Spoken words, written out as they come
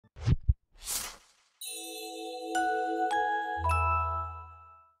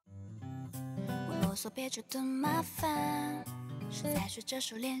所别觉得麻烦，是在学着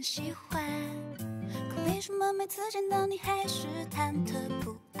熟练喜欢。可为什么每次见到你还是忐忑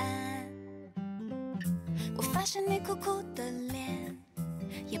不安？我发现你苦苦的脸，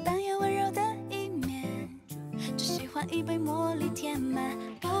也扮演温柔的一面，只喜欢一杯茉莉填满，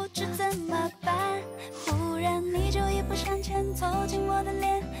不知怎么办。忽然你就一步向前走进我的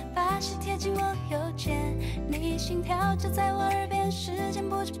脸，把心贴近我右肩，你心跳就在我耳边，时间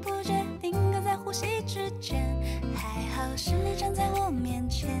不知不觉定格在呼吸之间。还好是你站在我面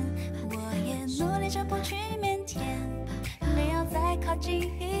前，我也努力着不去腼腆，你要再靠近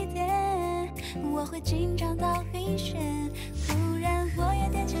一点，我会紧张到晕眩。忽然我也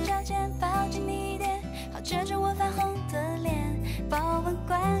踮起脚尖抱紧你一点，好遮住我发红的脸，抱问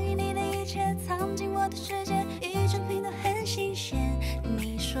关于你的一切藏进我的世界，一整瓶都很新鲜。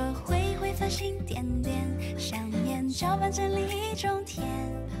你说会繁星点点，想念搅拌成另一种甜，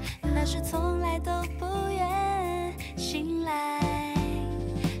那是从来都不愿醒来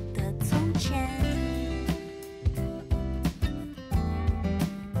的从前。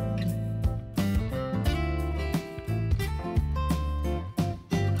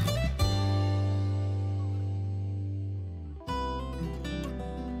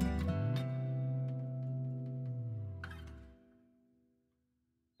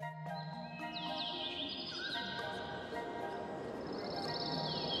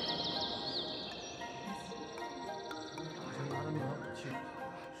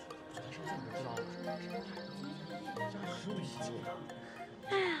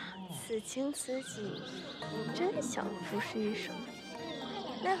哎呀，此情此景，真想赋诗一首，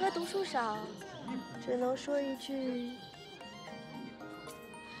奈何读书少，只能说一句：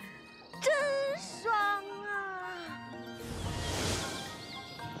真爽啊！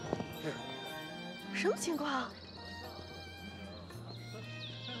什么情况？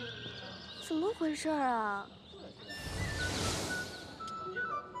怎么回事啊？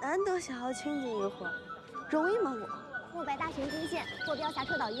难得想要清静一会儿，容易吗我？墨白大神攻陷，坐标侠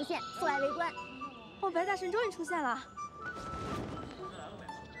客岛一线，速来围观。墨白大神终于出现了。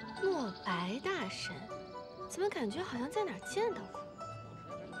墨白大神，怎么感觉好像在哪儿见到过？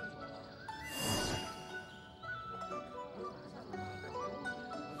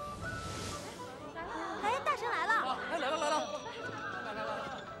哎，大神来了！哎，来了！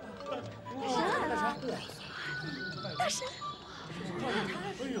神来了！大神！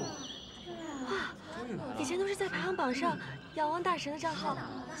哎呦！哇，以前都是在排行榜上仰望大神的账号，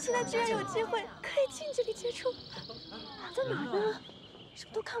现在居然有机会可以近距离接触，在哪儿呢？什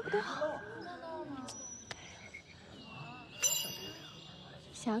么都看不到。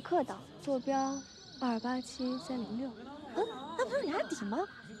侠客岛坐标287306。嗯，那不是雅砾吗？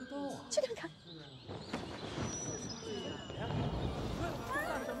去看看。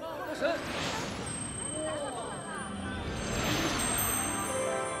大神！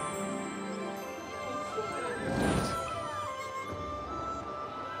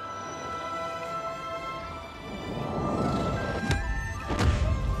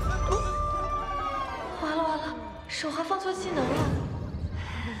完了，手滑放错技能了。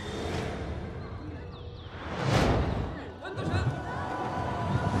大神！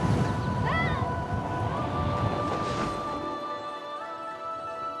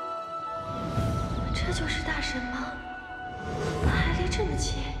这就是大神吗？还离这么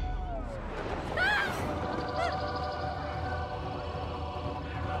近。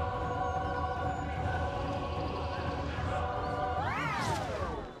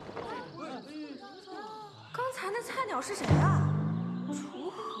刚才那菜鸟是谁啊？锄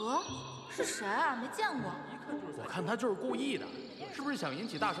禾是谁啊？没见过。我看他就是故意的，是不是想引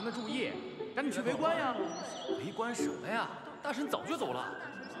起大神的注意？赶紧去围观呀！围观什么呀？大神早就走了。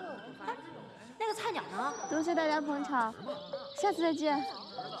哎，那个菜鸟呢？多谢大家捧场，下次再见。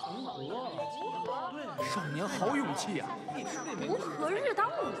少年好勇气呀！锄禾日当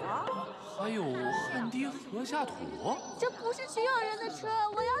午。还有汗滴禾下土。这不是需要人的车，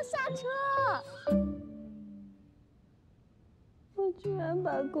我要下车。我居然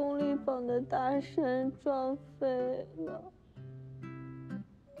把功利坊的大神撞飞了，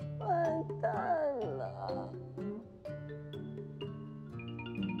完蛋了！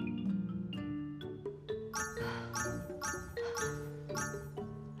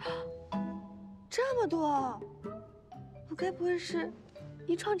这么多，我该不会是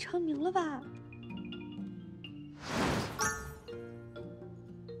一创成名了吧？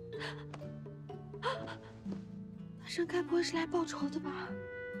大神该不会是来报仇的吧？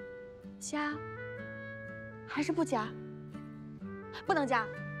加还是不加？不能加，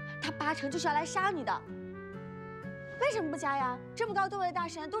他八成就是要来杀你的。为什么不加呀？这么高段位的大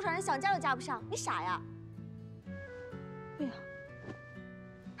神，多少人想加都加不上，你傻呀？不要，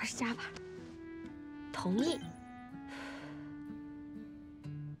还是加吧。同意。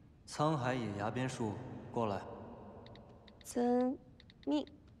沧海野崖边树，过来。遵命。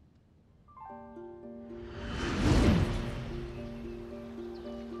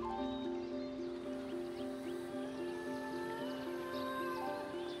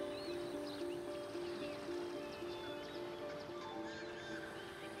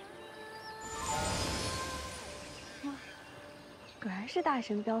哇，果然是大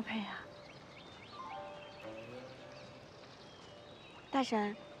神标配啊！大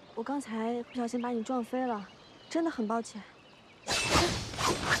神，我刚才不小心把你撞飞了，真的很抱歉。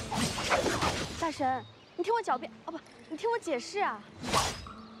大神，你听我狡辩，哦不，你听我解释啊！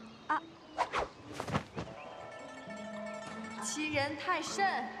啊！欺人太甚！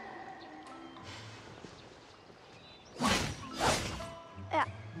哎呀！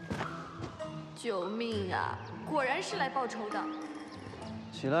救命啊！果然是来报仇的。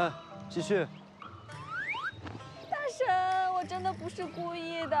起来，继续。大神，我真的不是故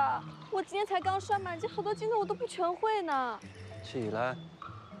意的，我今天才刚刷满级，好多镜头我都不全会呢。起来。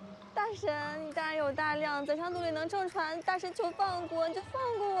大神，你大人有大量，宰相肚里能正传，大神求放过，你就放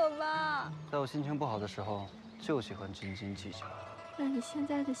过我吧。在我心情不好的时候，就喜欢斤斤计较。那你现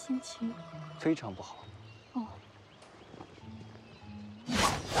在的心情非常不好。哦。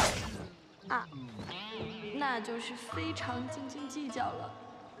啊，那就是非常斤斤计较了。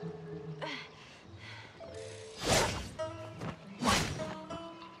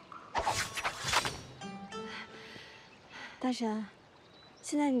大神，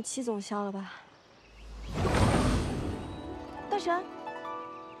现在你气总消了吧？大神，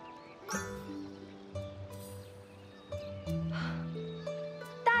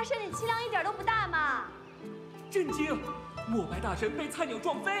大神，你气量一点都不大嘛！震惊！墨白大神被菜鸟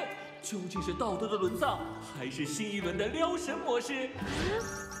撞飞，究竟是道德的沦丧，还是新一轮的撩神模式？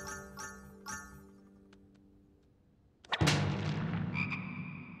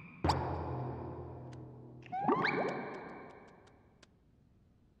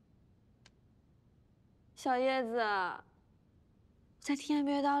小叶子，在天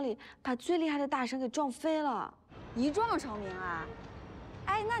边刀里把最厉害的大神给撞飞了，一撞成名啊！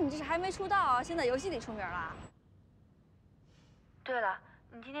哎，那你这是还没出道，先在游戏里出名了？对了，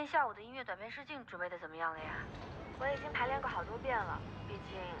你今天下午的音乐短片试镜准备的怎么样了呀？我已经排练过好多遍了，毕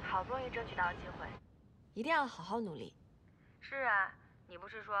竟好不容易争取到了机会，一定要好好努力。是啊，你不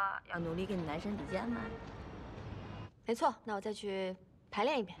是说要努力跟你男神比肩吗？没错，那我再去排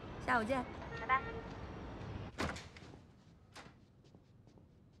练一遍。下午见，拜拜。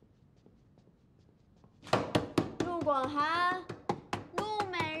陆广涵，陆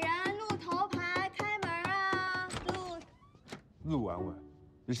美人，陆头牌，开门啊！陆婉婉，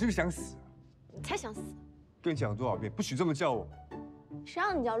你是不是想死啊？你才想死！跟你讲了多少遍，不许这么叫我。谁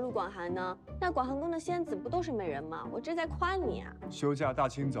让你叫陆广涵呢？那广寒宫的仙子不都是美人吗？我这在夸你啊！休假大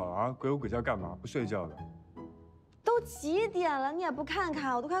清早啊，鬼吼鬼叫干嘛？不睡觉的。都几点了，你也不看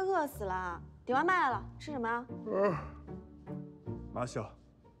看，我都快饿死了。点外卖了，吃什么啊？马小，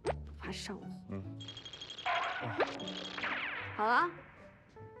不怕上火。好了。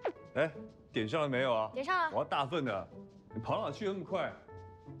哎，点上了没有啊？点上了。我要大份的。你跑哪去那么快？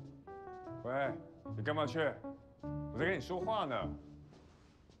喂，你干嘛去？我在跟你说话呢。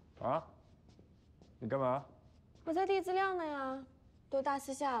啊？你干嘛？我在递资料呢呀，都大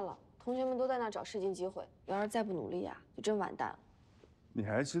四下了，同学们都在那找试镜机会，要是再不努力呀，就真完蛋了。你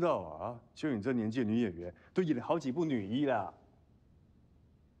还知道啊？就你这年纪的女演员，都演了好几部女一了。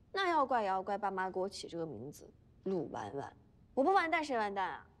那要怪也要怪爸妈给我起这个名字，陆婉婉。我不完蛋谁完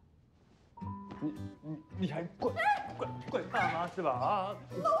蛋啊？你还怪爸妈是吧？啊？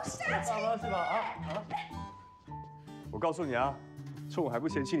怪爸妈是吧？啊？我告诉你啊，趁我还不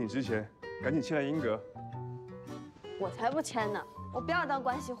嫌弃你之前，赶紧签来英格。我才不签呢！我不要当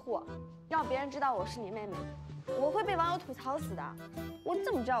关系户，让别人知道我是你妹妹，我会被网友吐槽死的。我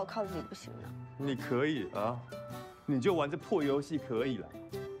怎么知道我靠自己不行呢？你可以啊，你就玩这破游戏可以了。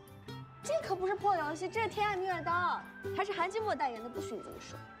这可不是破游戏，这是天爱蜜月刀，还是韩金墨代言的，不许你这么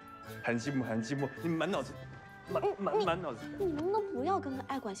说。韩基墨，你满脑子，满脑子。你能不能不要跟个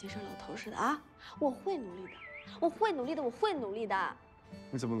爱管闲事老头似的啊？我会努力的，我会努力的，我会努力的。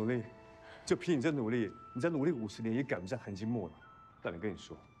你怎么努力？就凭你这努力，你再努力50年也赶不上韩金墨了。让你跟你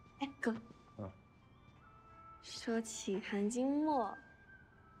说。哎，哥。说起韩金墨，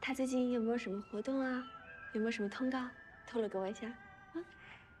他最近有没有什么活动啊？有没有什么通告？透露给我一下。啊，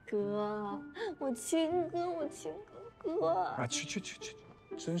哥，我亲哥。啊，去，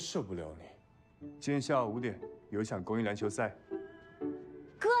真受不了你！今天下午5点，有一场公益篮球赛。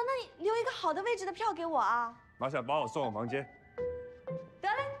哥，那你留一个好的位置的票给我啊！马小帮我送我房间。得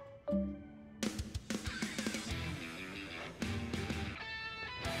嘞。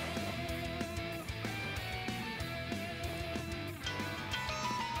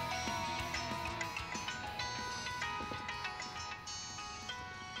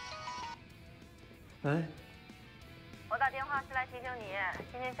哎，我打电话是来提醒你，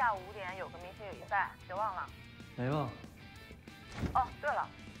今天下午5点有个明星友谊赛，别忘了。没忘。哦，对了，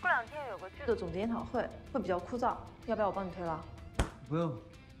过2天有个剧的总结研讨会，会比较枯燥，要不要我帮你推了？不用，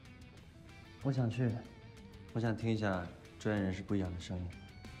我想去，我想听一下专业人士不一样的声音。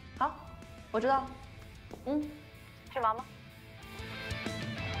好，我知道。去忙吧。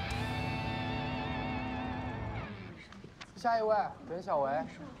下一位，任小维。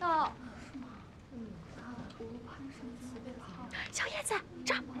到。小叶子，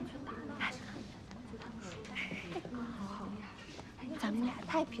这儿。咱们俩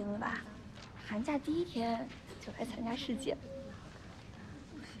太拼了吧！寒假第1天就来参加世界，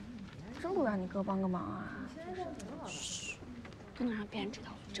真不让你哥帮个忙啊？嘘，不能让别人知道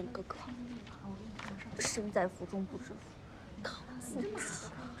我这么个哥。身在福中不知福，靠自己。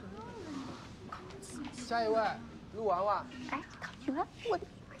下一位，陆完完。哎，康宇文，我的，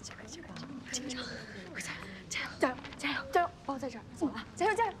快去，紧张，快加油，加油！哦，在这儿，怎么了？加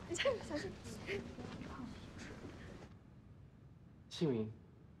油，小心！姓名？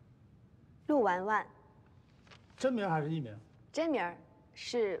陆完完。真名还是艺名？真名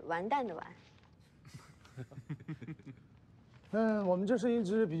是完蛋的完。我们这是一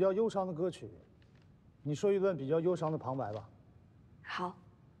支比较忧伤的歌曲，你说一段比较忧伤的旁白吧。好。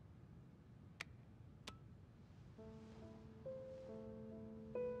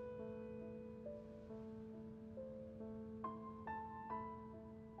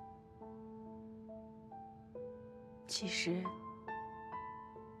其实，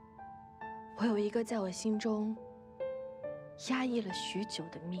我有一个在我心中压抑了许久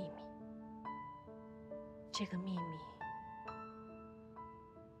的秘密。这个秘密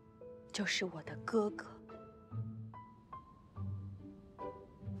就是我的哥哥。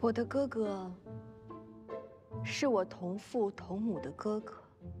我的哥哥是我同父同母的哥哥，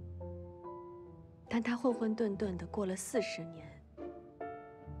但他混混沌沌的过了40年，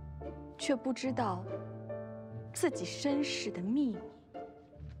却不知道自己身世的秘密。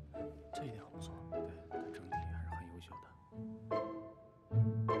这一点很不错，对，整体还是很优秀的。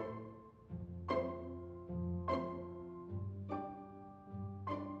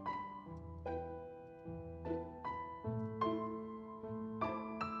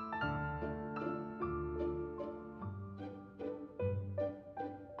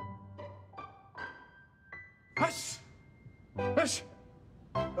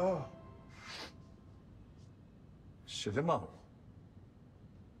写真吗？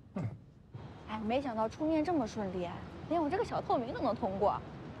哎，没想到出面这么顺利，连我这个小透明都能通过。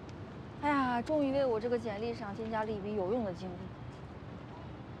哎呀，终于为我这个简历上添加了一笔有用的经历。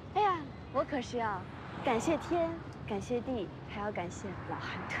哎呀，我可是要感谢天，感谢地，还要感谢老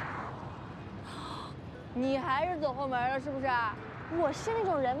韩特。你还是走后门了是不是？我是那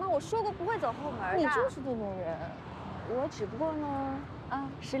种人吗？我说过不会走后门的。你就是这种人。我只不过呢，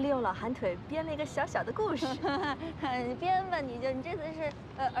是利用老韩腿编了一个小小的故事。你编吧，你这次是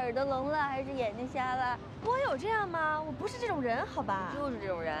耳朵聋了还是眼睛瞎了？我有这样吗？我不是这种人，好吧？就是这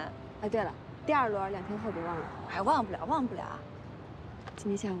种人。哎，对了，第2轮2天后别忘了。哎，忘不了。今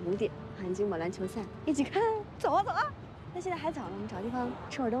天下午5点，韩京墨篮球赛，一起看。走啊！那现在还早呢，我们找地方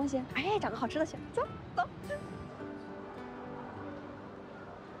吃会儿东西。哎，找个好吃的去。走。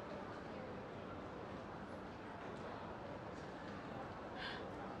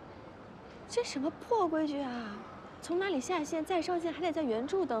这什么破规矩啊！从哪里下线再上线，还得在原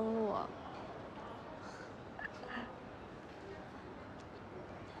著登录。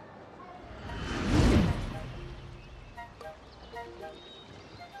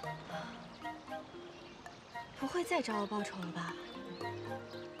不会再找我报仇了吧？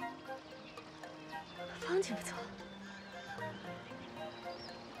风景不错，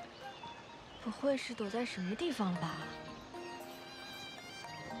不会是躲在什么地方了吧？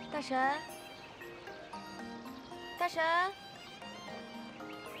大神。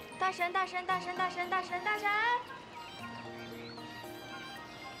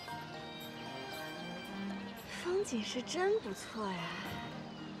风景是真不错呀。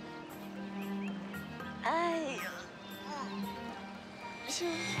哎呀，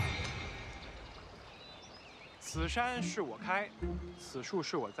此山是我开，此树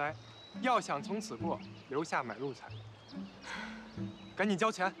是我栽，要想从此过，留下买路财。赶紧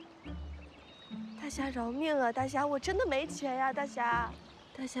交钱。大侠饶命啊！大侠，我真的没钱呀！大侠，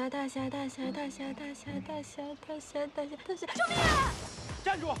大侠，大侠，大侠，大侠，大侠，大侠，大侠，大侠，大侠！救命啊！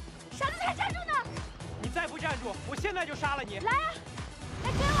站住！傻子才站住呢！你再不站住，我现在就杀了你！来啊，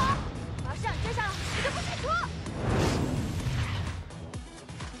来追我！我要是让你追上了，你就不许出！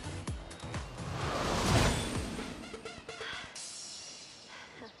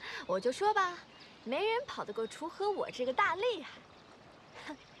我就说吧，没人跑得过锄禾我这个大厉害。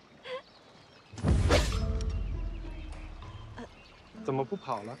怎么不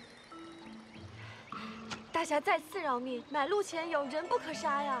跑了？大侠再次饶命，买路前有人不可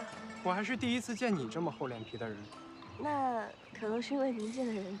杀呀！我还是第一次见你这么厚脸皮的人。那可能是因为您见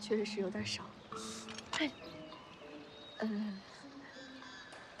的人确实是有点少。哎，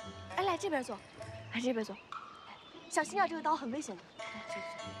来这边坐，来这边坐，小心啊，这个刀很危险的。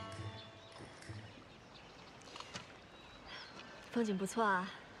风景不错啊。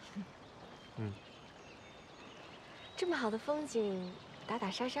嗯。这么好的风景，打打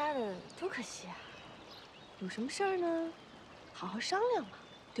杀杀的，多可惜啊！有什么事儿呢？好好商量嘛，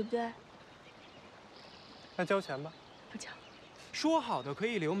对不对？那交钱吧。不交。说好的可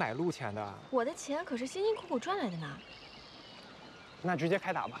以留买路钱的。我的钱可是辛辛苦苦赚来的呢。那直接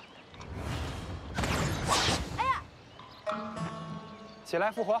开打吧。哎呀！起来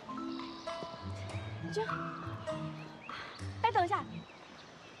复活。这……哎，等一下，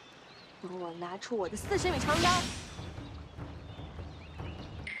帮我拿出我的40米长刀。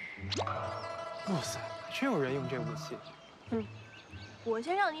哇塞，真有人用这武器。我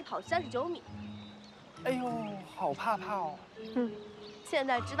先让你跑39米。哎呦，好怕哦。现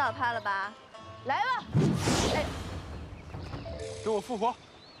在知道怕了吧？来吧！哎，给我复活！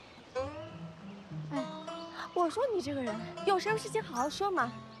哎，我说你这个人，有什么事情好好说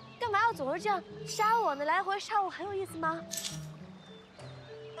嘛，干嘛要总是这样杀我呢？来回杀我很有意思吗？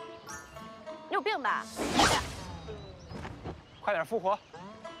你有病吧？快点复活！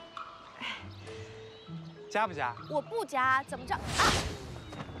加不加？我不加，怎么着？啊！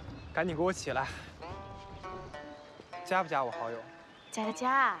赶紧给我起来！加不加我好友？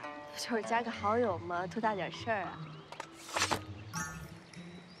加，不就是加个好友吗？多大点事儿啊？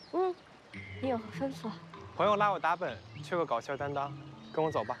你有何吩咐？朋友拉我打本，缺个搞笑担当，跟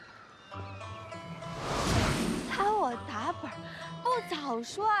我走吧。拉我打本，不早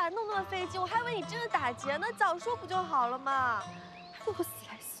说啊！弄那么费劲，我还以为你真的打劫呢。早说不就好了嘛？还跟我死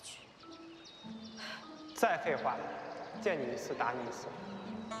来死去。再废话，见你一次打你一次。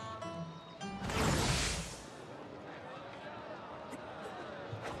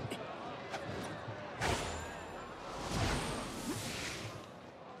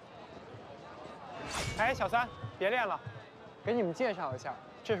哎，小三，别练了，给你们介绍一下，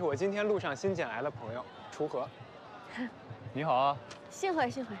这是我今天路上新捡来的朋友，锄禾。你好啊。幸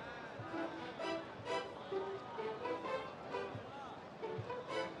会幸会。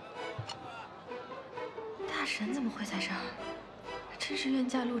大神怎么会在这儿？真是冤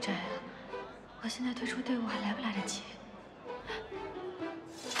家路窄啊！我现在退出队伍还来不来得及？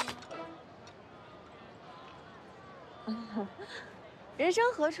人生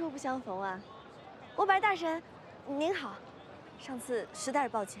何处不相逢啊！墨白大神，您好，上次实在是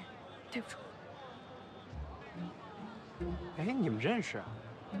抱歉，对不住。哎，你们认识啊？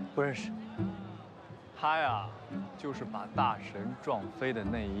不认识。他呀，就是把大神撞飞的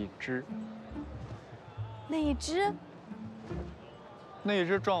那一只。那一只？那一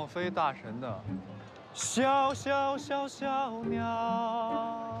只撞飞大神的小小小小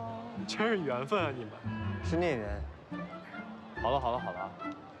鸟。真是缘分啊，你们。是孽缘。好了好了好了，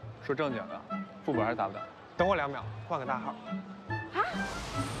说正经的，副本还打不打？等我2秒，换个大号。啊？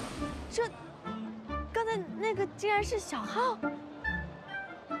这，刚才那个竟然是小号。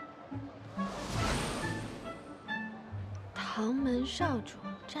唐门少主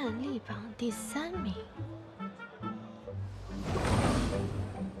战力榜第3名，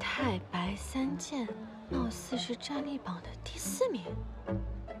太白三剑貌似是战力榜的第4名。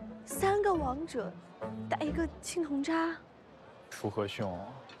3个王者打一个青铜渣。锄禾兄，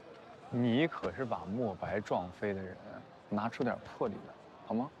你可是把墨白撞飞的人，拿出点魄力来，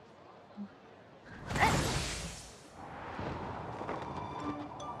好吗？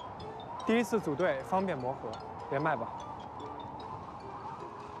第一次组队，方便磨合，连麦吧。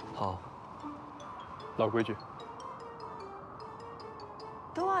好。老规矩。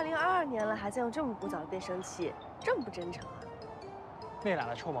都2022年了，还在用这么古早的变声器，这么不真诚啊！那俩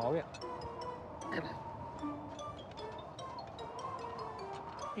的臭毛病。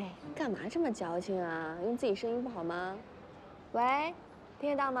哎，干嘛这么矫情啊？用自己声音不好吗？喂，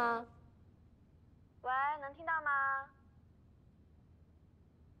听得到吗？喂，能听到吗？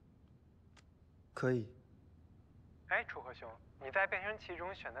可以。哎，楚河兄，你在变声器中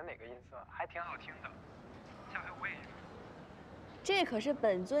选的哪个音色还挺好听的，下回我也用。这可是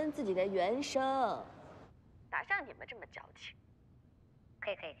本尊自己的原声，哪像你们这么矫情？可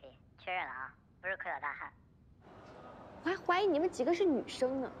以，确认了啊，不是蝌蚪大汉。我还怀疑你们几个是女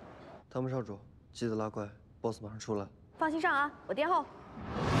生呢。他们少主，记得拉快 ，boss 马上出来。放心上啊，我殿后。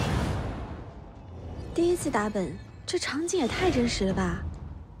第一次打本，这场景也太真实了吧！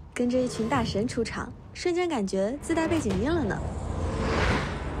跟着一群大神出场，瞬间感觉自带背景音了呢。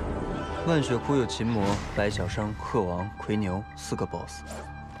万血窟有琴魔、白小生、鹤王、魁牛4个 boss。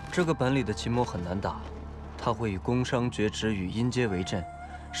这个本里的琴魔很难打，他会以工伤绝指与音阶为阵，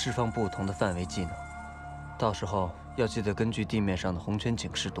释放不同的范围技能。到时候要记得根据地面上的红圈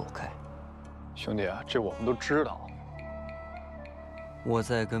警示躲开。兄弟啊，这我们都知道。我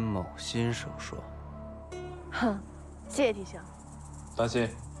在跟某新手说。哼，谢谢提醒。当心，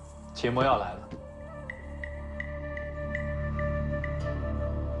琴魔要来了。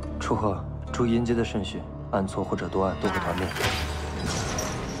楚河，注意音阶的顺序，按错或者多按都会团灭。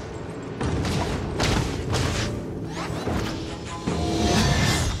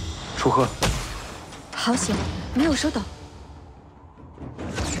楚河，好险，没有收到。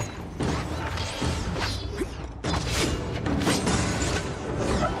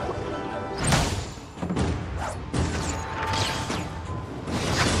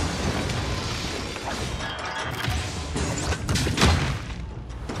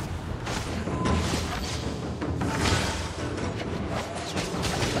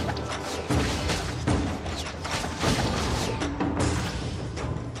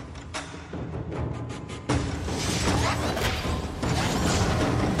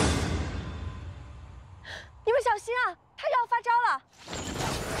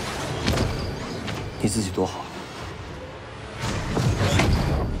你自己躲好。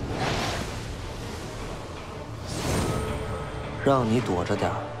让你躲着点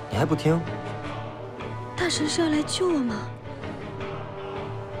儿，你还不听？大神是要来救我吗？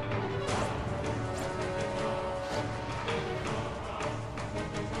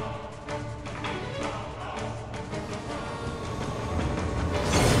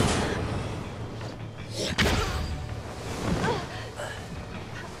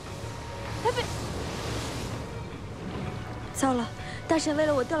糟了，大神为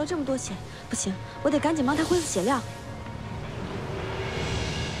了我掉了这么多血，不行，我得赶紧帮他恢复血量。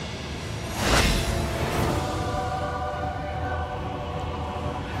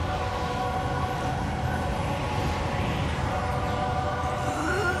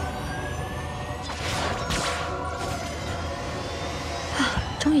啊，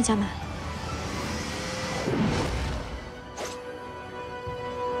终于加满。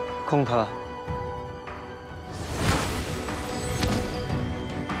控他。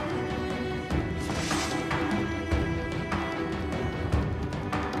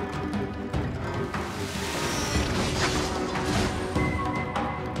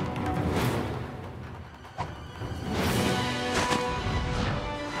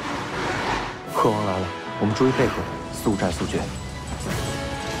鹤王来了，我们注意配合，速战速决。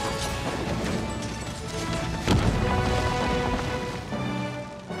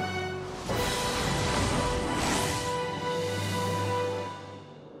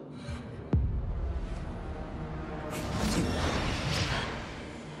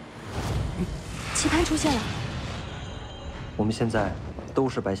棋盘出现了，我们现在都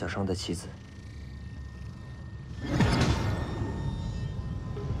是白小生的棋子。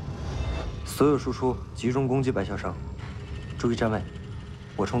所有输出集中攻击白小生，注意站位，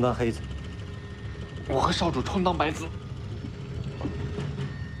我充当黑子。我和少主充当白子。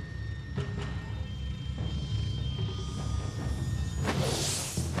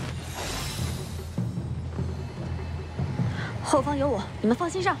后方有我，你们放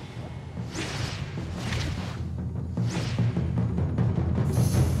心上。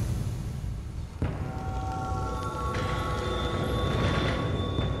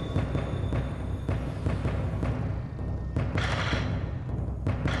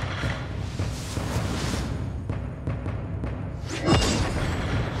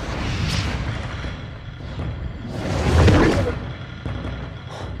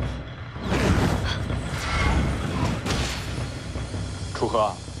楚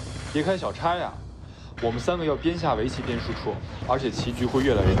河，别开小差呀！我们3个要边下围棋边输出，而且棋局会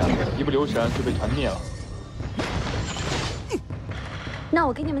越来越难，一不留神就被团灭了。那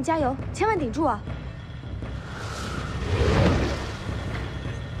我给你们加油，千万顶住啊！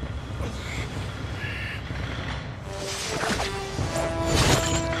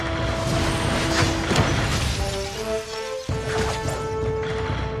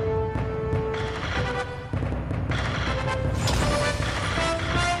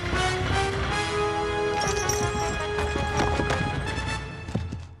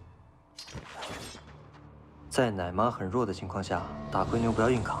在奶妈很弱的情况下，打龟牛不要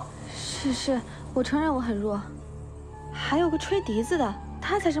硬扛。是，我承认我很弱。还有个吹笛子的，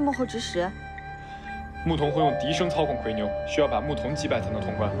他才是幕后指使。牧童会用笛声操控葵牛，需要把牧童击败才能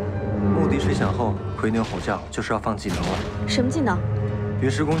通关。牧笛吹响后，葵牛吼叫，就是要放技能了。什么技能？陨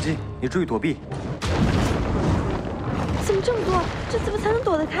石攻击，你注意躲避。怎么这么多？这怎么才能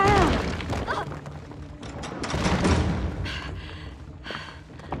躲得开啊？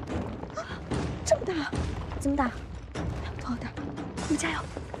这么大，怎么打？不好打，你们加油！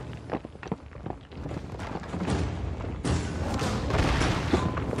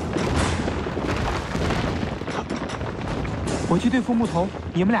我去对付牧童，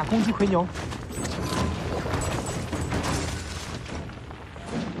你们俩攻击葵牛。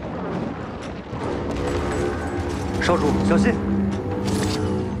少主小心！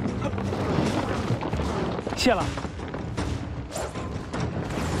谢了。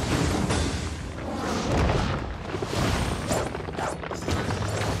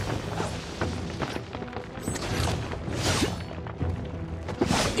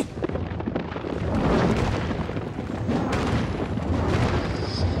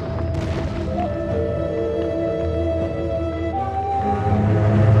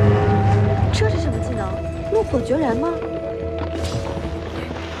火决然吗？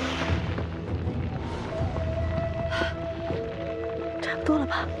差不多了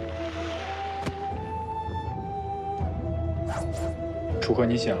吧？楚河，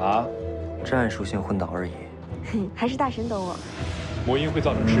你醒了啊？战属性昏倒而已。还是大神懂我。魔音会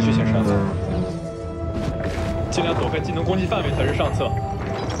造成持续性伤害，尽量躲开技能攻击范围才是上策。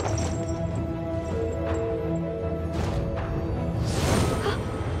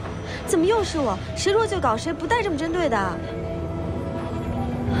怎么又是我？谁弱就搞谁，不带这么针对的。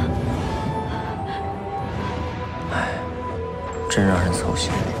唉，真让人操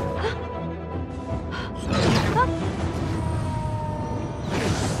心。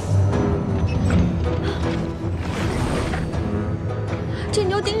这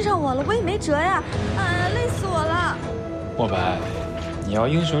牛盯上我了，我也没辙呀！啊，累死我了！墨白，你要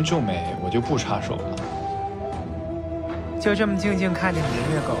英雄救美，我就不插手了。就这么静静看着你的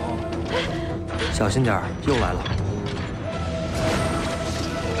虐狗。小心点儿，又来了。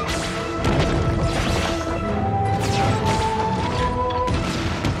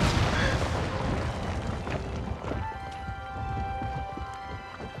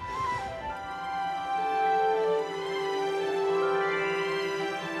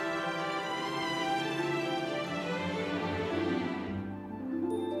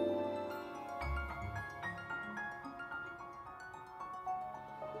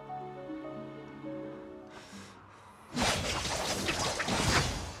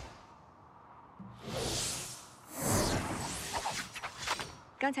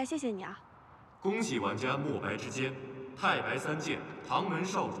刚才谢谢你啊！恭喜玩家墨白之间，太白三剑，唐门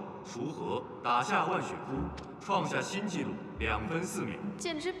少主熟河打下万雪窟，创下新纪录2分4秒，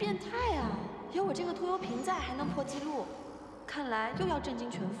简直变态啊！有我这个拖油瓶在，还能破纪录？看来又要震惊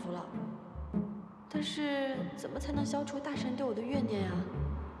全服了。但是怎么才能消除大神对我的怨念啊？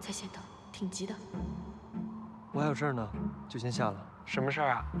才显得挺急的。我还有事儿呢，就先下了。什么事儿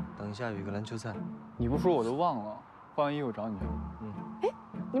啊？等一下有一个篮球赛。你不说我都忘了，换完衣服找你去。哎，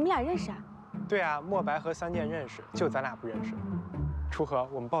你们俩认识啊？对啊，墨白和三剑认识，就咱俩不认识。楚河，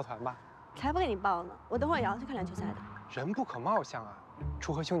我们抱团吧。才不给你抱呢，我等会儿也要去看篮球赛的。人不可貌相啊！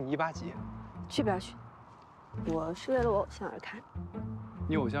楚河兄，你180几？去边去！我是为了我偶像而看。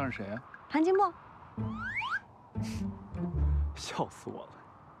你偶像是谁？韩京墨。笑死我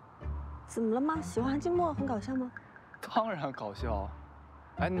了！怎么了吗？喜欢韩京墨很搞笑吗？当然搞笑。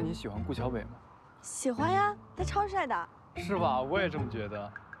哎，那你喜欢顾小北吗？喜欢呀，他超帅的。是吧？我也这么觉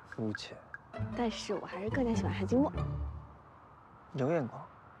得。肤浅。但是我还是更加喜欢韩京墨。有眼光。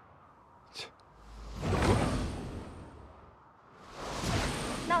切。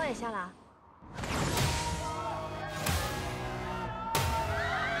那我也下了啊。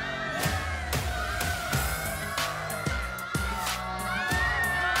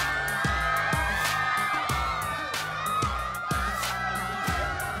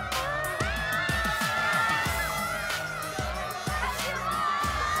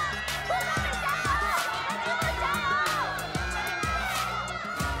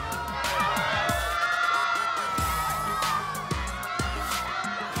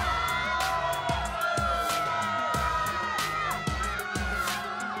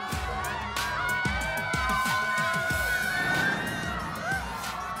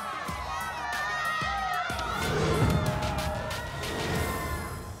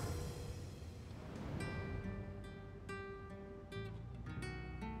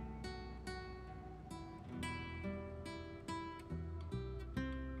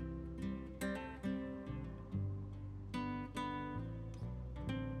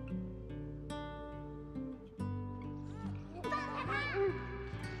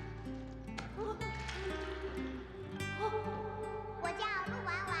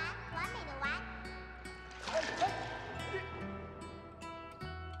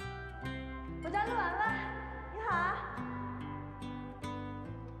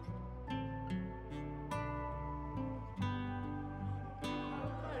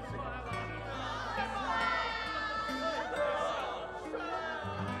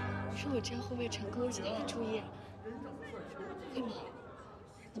这样会不会成功引起他的注意啊？会吗？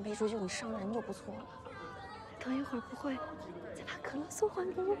你没出去，你伤人就不错了。等一会儿不会再把可乐送还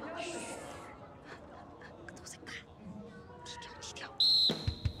给我吧？嘘，都在看，低调低调。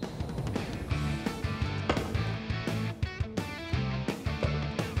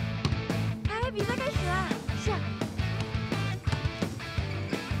哎，比赛开始了！是。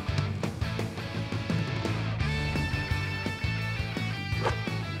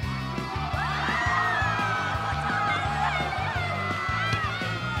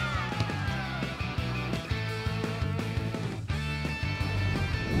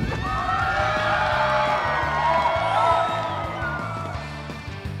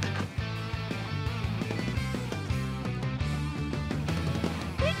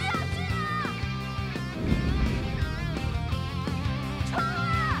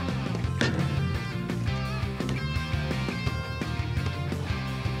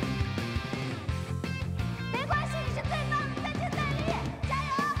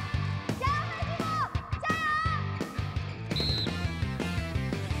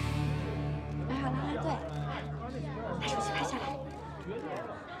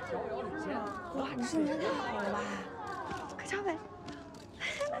身材太好了吧？可嘉伟，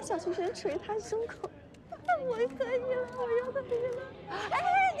那小学生捶他胸口，我可以了，我又可以了。哎，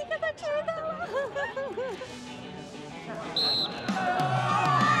你看他知道了。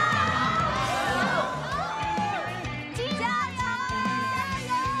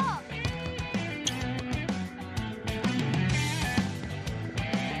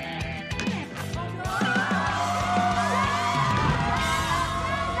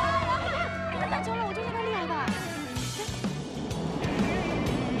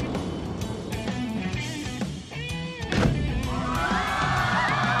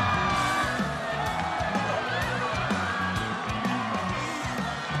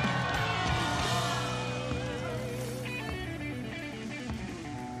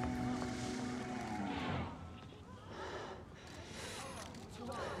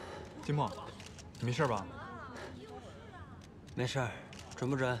金墨，你没事吧？没事儿，准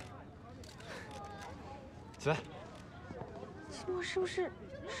不准？起来。金墨是不是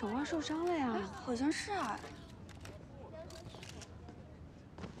手腕受伤了呀？好像是啊。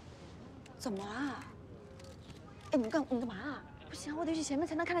怎么啦？哎，你干嘛啊？不行，我得去前面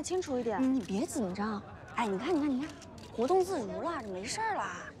才能看得清楚一点。你别紧张。哎，你看，活动自如了，这没事儿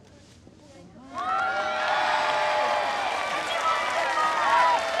啦。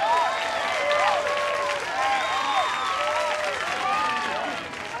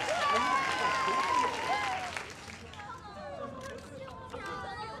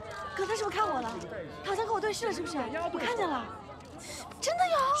刚才是不是看我了？他好像和我对视了，是不是？我看见了，真的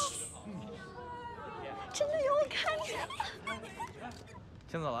有，真的有，我看见了。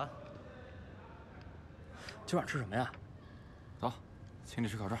先走了。今晚吃什么呀？走，请你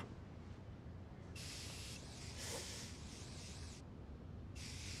吃烤串。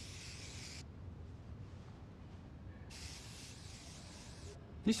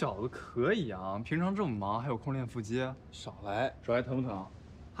你小子可以啊，平常这么忙，还有空练腹肌？少来，手还疼不疼？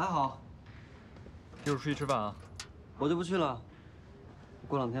还好。一会儿出去吃饭啊。我就不去了。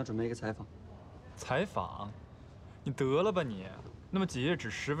过2天要准备一个采访。采访？你得了吧你！那么几页纸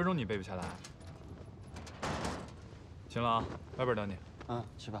10分钟你背不下来？行了啊，外边等你。啊，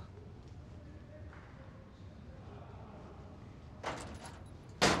去吧。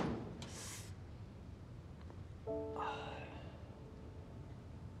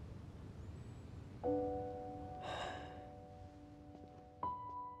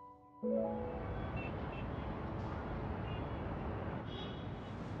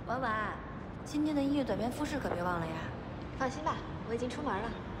婉婉，今天的音乐短片复试可别忘了呀。放心吧，我已经出门了。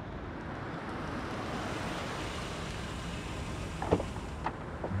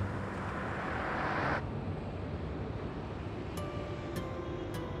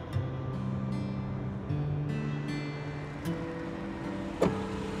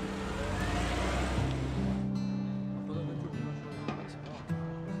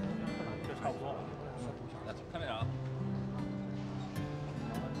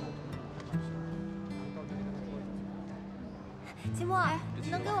金墨，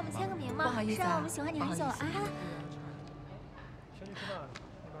能给我们签个名吗？不好意思啊，是啊，我们喜欢你很久了啊。先去吃饭，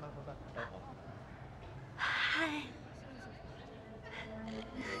那边来盒饭。嗨。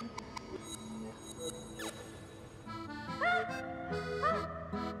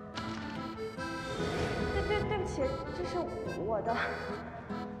对不起，这是我的。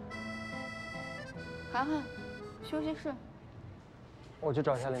涵涵，休息室。我去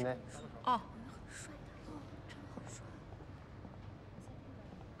找一下林薇。哦。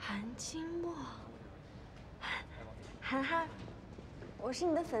韩京墨，涵涵，我是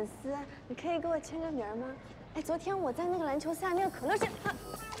你的粉丝，你可以给我签个名吗？哎，昨天我在那个篮球赛，那个可乐是……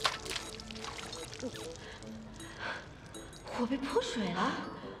我被泼水了？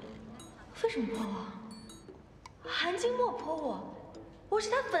为什么泼我？韩京墨泼我，我是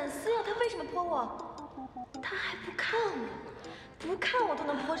他粉丝呀，他为什么泼我？他还不看我，不看我都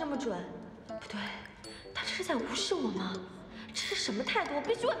能泼这么准，不对，他这是在无视我吗？这是什么态度？我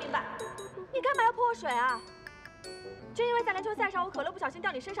必须问明白。你干嘛要泼我水啊？就因为在篮球赛上我可乐不小心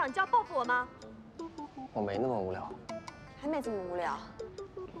掉你身上，你就要报复我吗？我没那么无聊。还没这么无聊。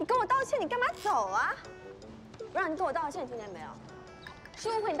你跟我道歉，你干嘛走啊？不让你跟我道歉，听见没有？是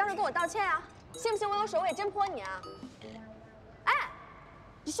误会，你倒是跟我道歉啊！信不信我有手我也真泼你啊？哎，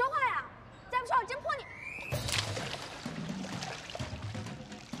你说话呀！再不说我真泼你！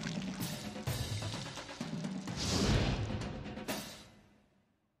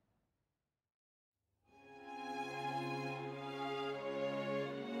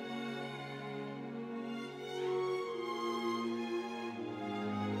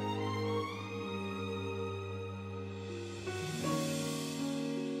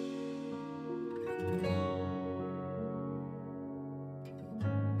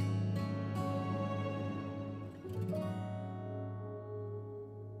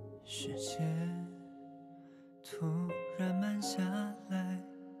世界突然慢下来，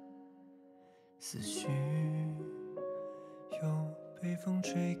思绪又被风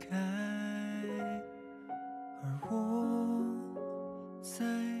吹开，而我在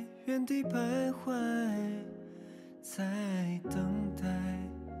原地徘徊，在等待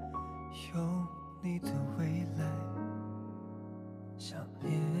有你的未来。想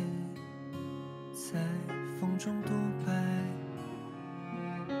念在风中独白，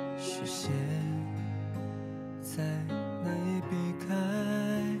视线在难以避开，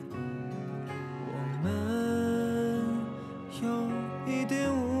我们有一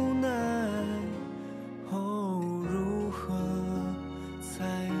点无奈。哦，如何才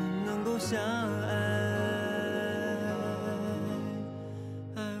能够相爱？